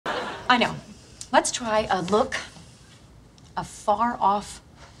I know. Let's try a look of far-off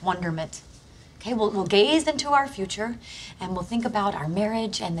wonderment. Okay, we'll gaze into our future, and we'll think about our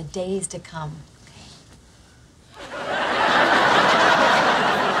marriage and the days to come.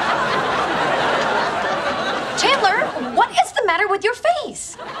 Chandler, what is the matter with your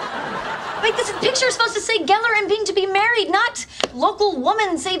face? Wait, this picture is supposed to say Geller and Bing to be married, not local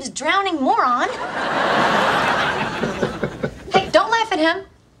woman saves drowning moron. Hey, don't laugh at him.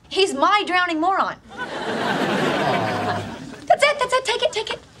 He's my drowning moron. That's it.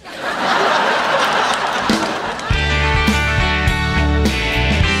 Take it.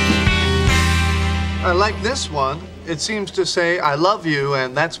 I like this one. It seems to say, I love you,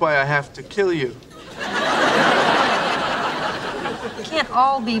 and that's why I have to kill you. Can't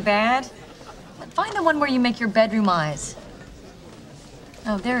all be bad. Find the one where you make your bedroom eyes.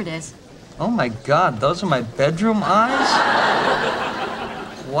 Oh, there it is. Oh my God, those are my bedroom eyes?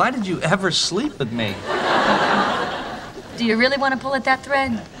 Why did you ever sleep with me? Do you really want to pull at that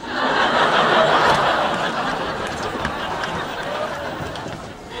thread?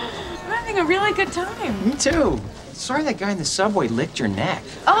 I'm having a really good time. Me too. Sorry that guy in the subway licked your neck.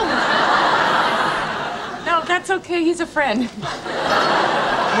 Oh. No, that's okay. He's a friend.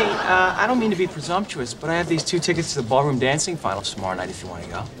 Hey, I don't mean to be presumptuous, but I have these 2 tickets to the ballroom dancing finals tomorrow night if you want to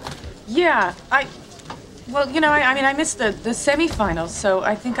go. Yeah, well, you know, I missed the semifinals, so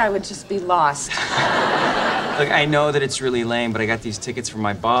I think I would just be lost. Look, I know that it's really lame, but I got these tickets from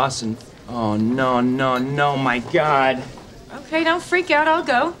my boss, and oh, no, my God. Okay, don't freak out. I'll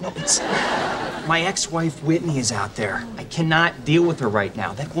go. No, it's... My ex-wife, Whitney, is out there. I cannot deal with her right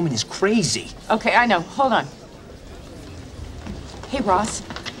now. That woman is crazy. Okay, I know. Hold on. Hey, Ross.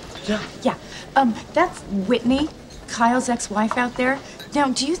 Yeah. That's Whitney, Kyle's ex-wife out there. Now,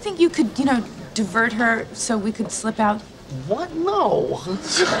 do you think you could, divert her so we could slip out? What? No.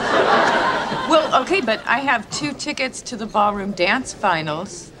 Well, okay, but I have 2 tickets to the ballroom dance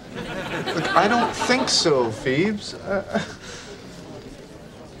finals. Look, I don't think so, Phoebes.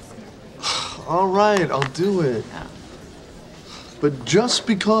 All right, I'll do it. Oh. But just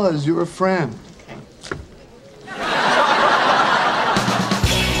because you're a friend.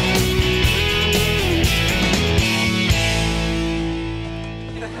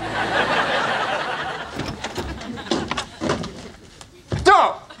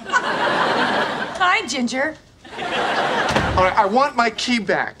 Hi, Ginger. All right, I want my key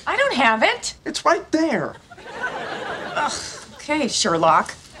back. I don't have it. It's right there. Ugh, okay,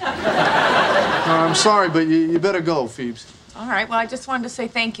 Sherlock. I'm sorry, but you better go, Phoebes. All right, well, I just wanted to say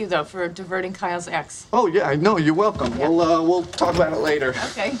thank you, though, for diverting Kyle's ex. Oh, yeah, I know. You're welcome. Yeah. We'll talk about it later.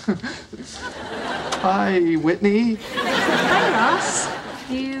 Okay. Hi, Whitney. Hi, Ross.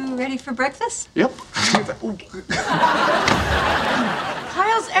 You ready for breakfast? Yep.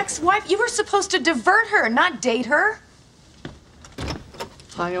 Kyle's ex-wife, you were supposed to divert her, not date her.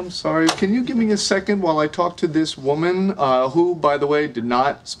 Hi, I'm sorry. Can you give me a second while I talk to this woman, who, by the way, did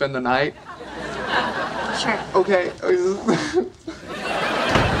not spend the night? Sure. Okay.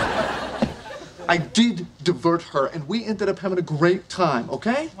 I did divert her, and we ended up having a great time,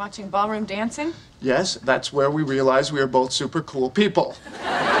 okay? Watching ballroom dancing? Yes, that's where we realized we are both super cool people.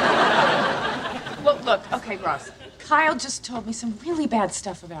 Well, look, okay, Ross. Kyle just told me some really bad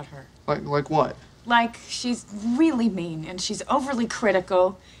stuff about her. Like what? Like, she's really mean, and she's overly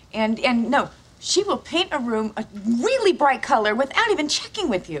critical, and no, she will paint a room a really bright color without even checking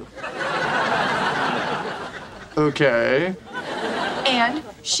with you. Okay. And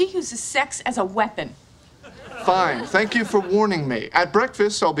she uses sex as a weapon. Fine. Thank you for warning me. At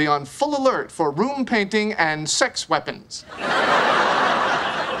breakfast, I'll be on full alert for room painting and sex weapons.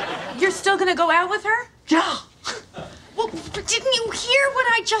 You're still gonna go out with her? Yeah. Well, didn't you hear what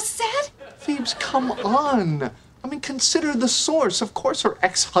I just said? Phoebes, come on. I mean, consider the source. Of course her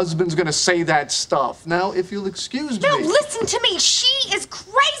ex-husband's gonna say that stuff. Now, if you'll excuse me... No, listen to me. She is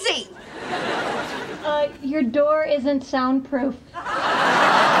crazy. Your door isn't soundproof.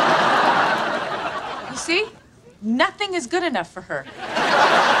 You see? Nothing is good enough for her.